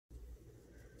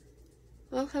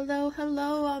Well, hello,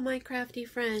 all my crafty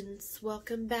friends.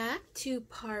 Welcome back to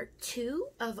part 2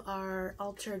 of our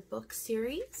Altered Book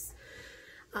series.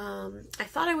 I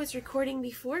thought I was recording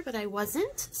before, but I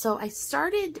wasn't. So I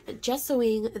started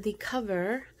gessoing the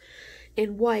cover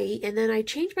in white, and then I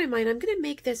changed my mind. I'm going to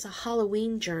make this a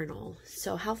Halloween journal.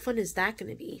 So how fun is that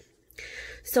going to be?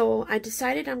 So I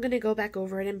decided I'm going to go back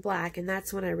over it in black, and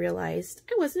that's when I realized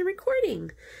I wasn't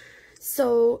recording.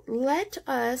 So let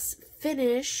us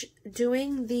finish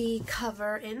doing the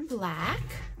cover in black.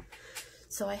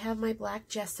 So I have my black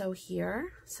gesso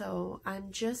here. So I'm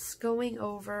just going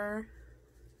over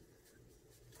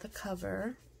the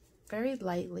cover very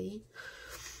lightly.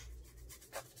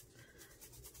 I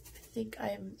think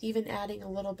I'm even adding a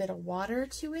little bit of water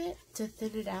to it to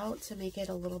thin it out to make it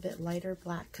a little bit lighter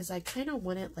black, because I kind of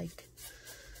want it like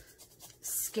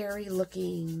scary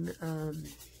looking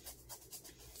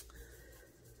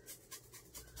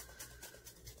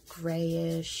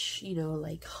grayish, you know,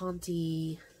 like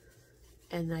haunty.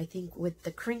 And I think with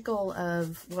the crinkle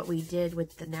of what we did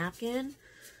with the napkin,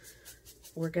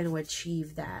 we're going to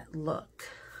achieve that look.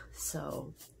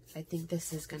 So I think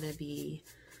this is going to be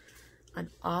an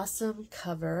awesome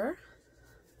cover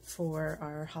for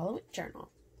our Halloween journal,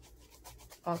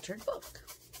 Altered Book.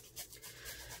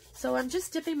 So I'm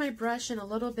just dipping my brush in a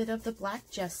little bit of the black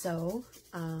gesso,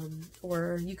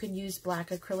 or you can use black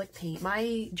acrylic paint.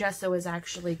 My gesso is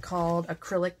actually called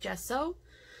acrylic gesso.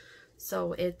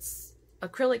 So it's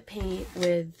acrylic paint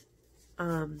with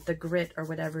the grit or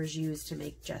whatever is used to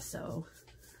make gesso.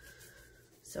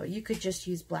 So you could just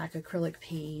use black acrylic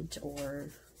paint or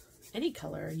any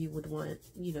color you would want,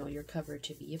 you know, your cover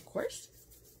to be, of course.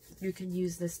 You can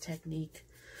use this technique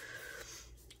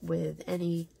with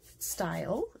any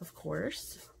style, of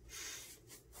course.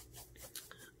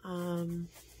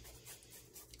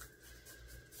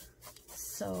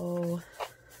 So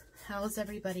how's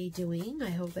everybody doing? I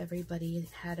hope everybody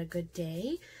had a good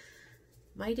day.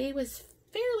 My day was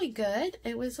fairly good.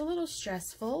 It was a little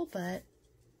stressful, but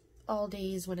all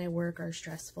days when I work are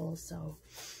stressful, so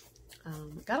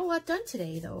got a lot done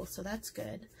today though, so that's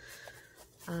good.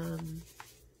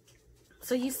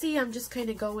 So you see, I'm just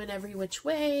kind of going every which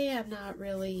way. I'm not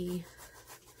really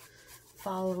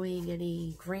following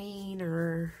any grain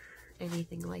or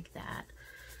anything like that.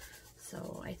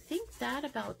 So I think that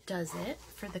about does it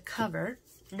for the cover.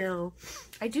 Now,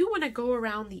 I do want to go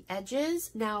around the edges.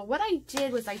 Now, what I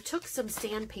did was I took some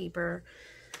sandpaper.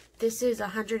 This is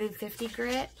 150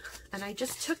 grit, and I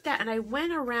just took that and I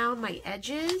went around my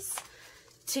edges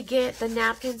to get the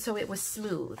napkin so it was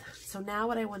smooth. So now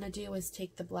what I want to do is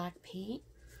take the black paint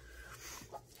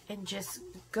and just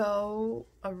go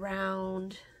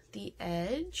around the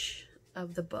edge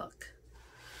of the book.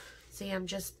 See, I'm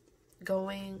just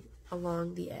going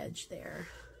along the edge there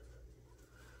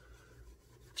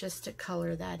just to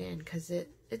color that in, because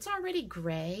it's already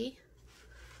gray,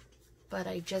 but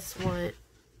I just want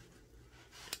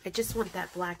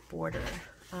that black border.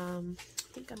 I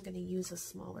think I'm going to use a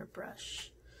smaller brush.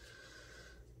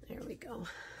 There we go.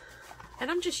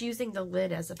 And I'm just using the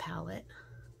lid as a palette.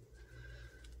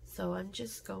 So I'm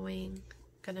just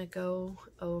gonna go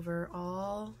over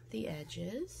all the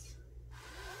edges.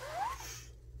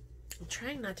 I'm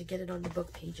trying not to get it on the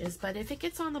book pages, but if it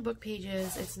gets on the book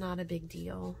pages, it's not a big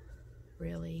deal,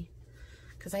 really.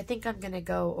 Because I think I'm gonna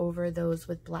go over those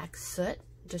with black soot,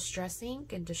 distress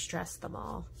ink, and distress them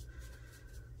all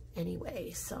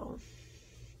anyway, so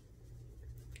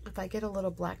if I get a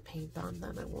little black paint on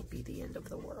them, it won't be the end of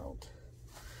the world.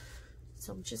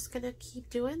 So I'm just gonna keep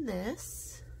doing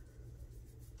this,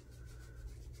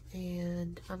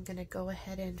 and I'm gonna go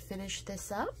ahead and finish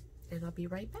this up, and I'll be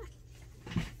right back.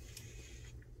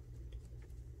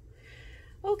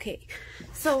 Okay,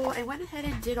 so I went ahead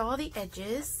and did all the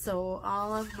edges, so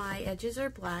all of my edges are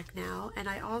black now, and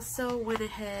I also went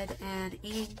ahead and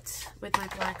inked with my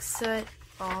black soot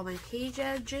all my page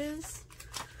edges.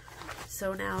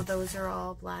 So now those are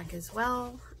all black as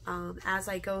well. As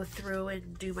I go through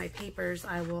and do my papers,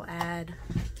 I will add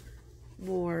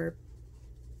more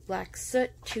black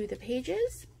soot to the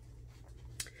pages.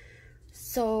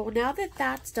 So now that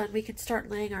that's done, we can start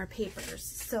laying our papers.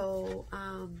 So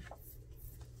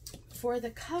for the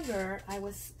cover, I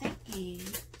was thinking,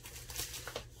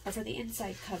 or for the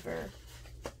inside cover,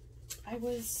 I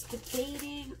was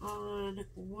debating on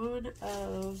one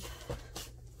of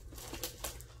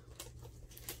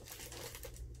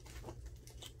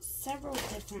several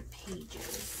different pages.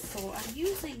 So I'm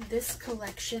using this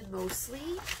collection mostly,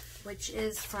 which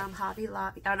is from Hobby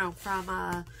Lobby,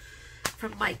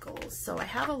 from Michaels. So I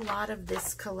have a lot of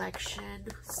this collection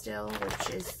still, which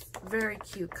is very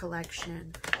cute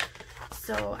collection.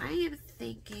 So I am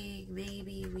thinking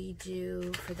maybe we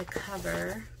do for the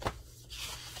cover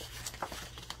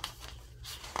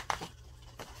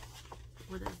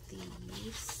one of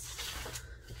these,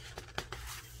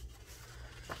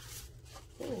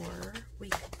 or we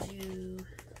could do,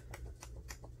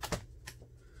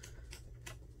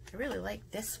 I really like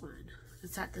this one.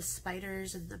 It's got the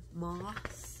spiders and the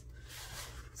moths.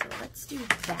 So let's do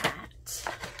that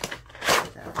for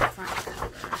the front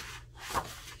cover.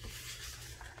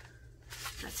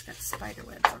 That's got spider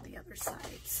webs on the other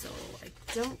side, so I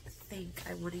don't think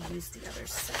I want to use the other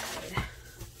side.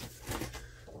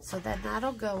 So then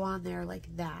that'll go on there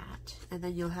like that, and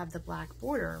then you'll have the black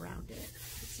border around it.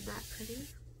 Isn't that pretty?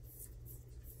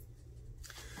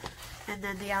 And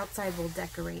then the outside will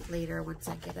decorate later once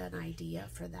I get an idea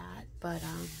for that. But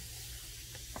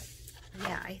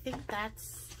yeah, I think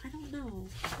that's, I don't know.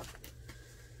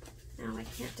 Now I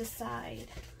can't decide.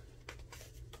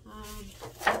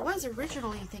 I was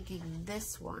originally thinking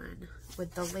this one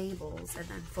with the labels and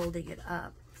then folding it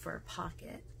up for a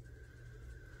pocket.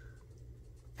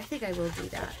 I think I will do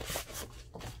that.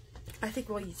 I think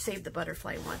we'll save the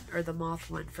butterfly one or the moth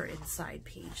one for inside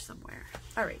page somewhere.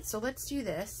 All right, so let's do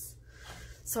this.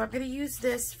 So I'm going to use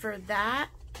this for that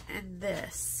and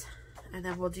this, and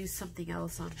then we'll do something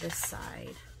else on this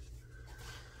side.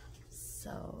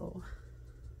 So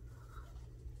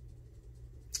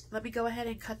let me go ahead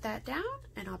and cut that down,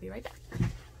 and I'll be right back.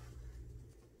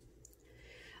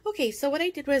 Okay, so what I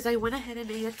did was I went ahead and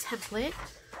made a template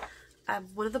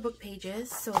of one of the book pages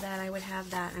so that I would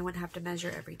have that and I wouldn't have to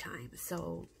measure every time.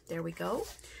 So there we go.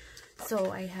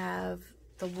 So I have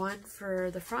the one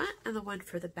for the front and the one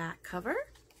for the back cover.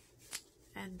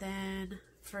 And then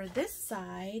for this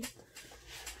side,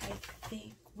 I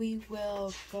think we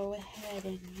will go ahead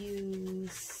and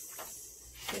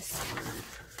use this one.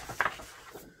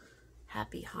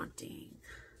 Happy Haunting.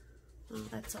 Oh,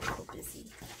 that's a little busy.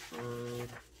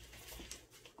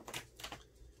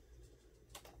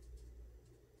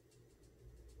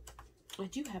 I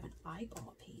do have an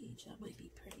eyeball page. That might be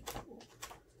pretty cool.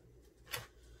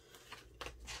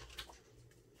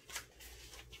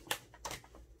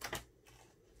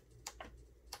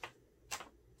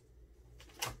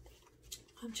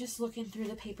 I'm just looking through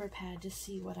the paper pad to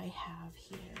see what I have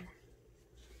here.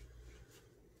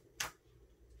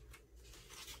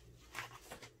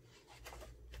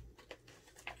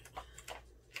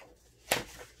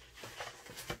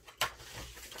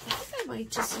 I think I might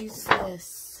just use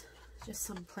this. Just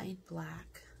some plain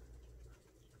black.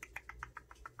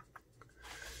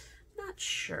 Not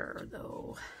sure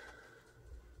though.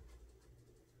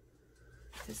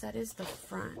 Because that is the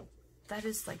front. That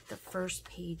is like the first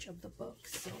page of the book.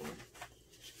 So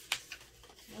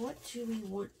what do we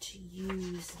want to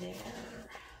use there?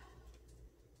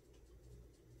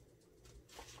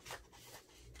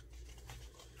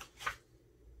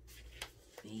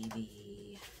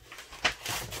 Maybe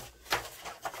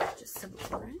just some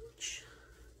orange.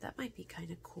 That might be kind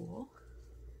of cool.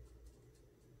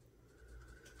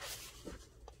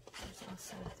 There's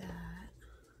also that.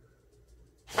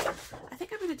 I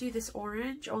think I'm going to do this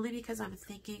orange only because I'm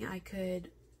thinking I could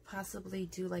possibly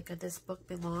do like a "This Book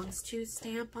Belongs To"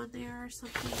 stamp on there or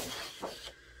something.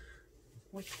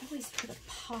 We can always put a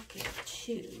pocket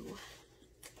too,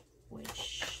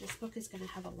 which this book is going to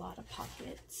have a lot of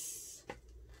pockets.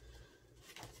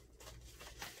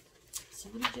 So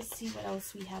let me just see what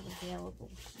else we have available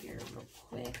here real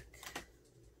quick.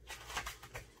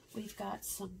 We've got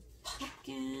some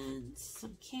pumpkins,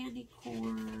 some candy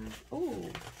corn. Oh,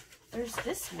 there's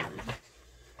this one.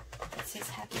 It says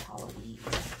Happy Halloween.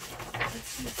 Let's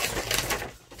see.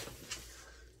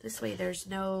 This way there's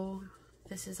no,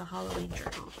 this is a Halloween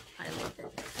journal. I love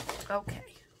it.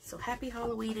 Okay, so Happy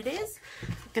Halloween it is.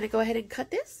 I'm going to go ahead and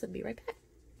cut this and be right back.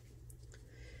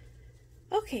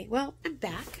 Okay, well, I'm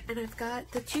back, and I've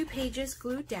got the 2 pages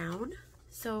glued down.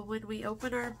 So when we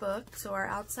open our book, so our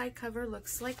outside cover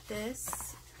looks like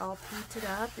this, all painted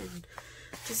up, and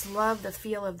just love the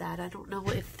feel of that. I don't know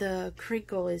if the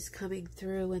crinkle is coming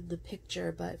through in the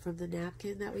picture, but from the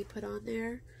napkin that we put on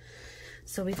there.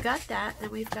 So we've got that,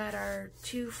 and we've got our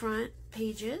 2 front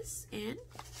pages in.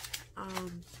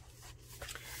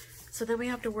 So then we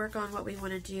have to work on what we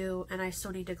want to do, and I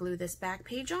still need to glue this back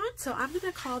page on. So I'm going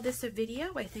to call this a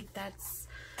video. I think that's,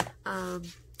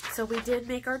 so we did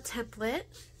make our template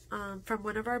from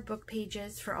one of our book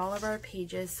pages for all of our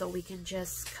pages, so we can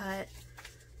just cut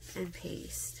and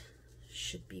paste.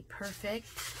 Should be perfect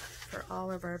for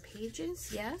all of our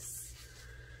pages, yes.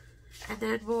 And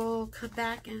then we'll come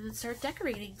back and start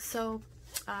decorating. So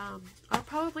I'll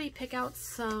probably pick out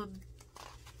some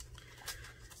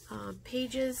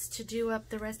pages to do up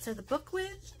the rest of the book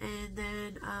with, and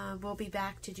then we'll be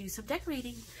back to do some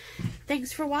decorating.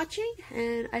 Thanks for watching,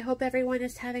 and I hope everyone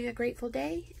is having a grateful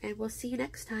day, and we'll see you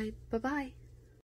next time. Bye-bye.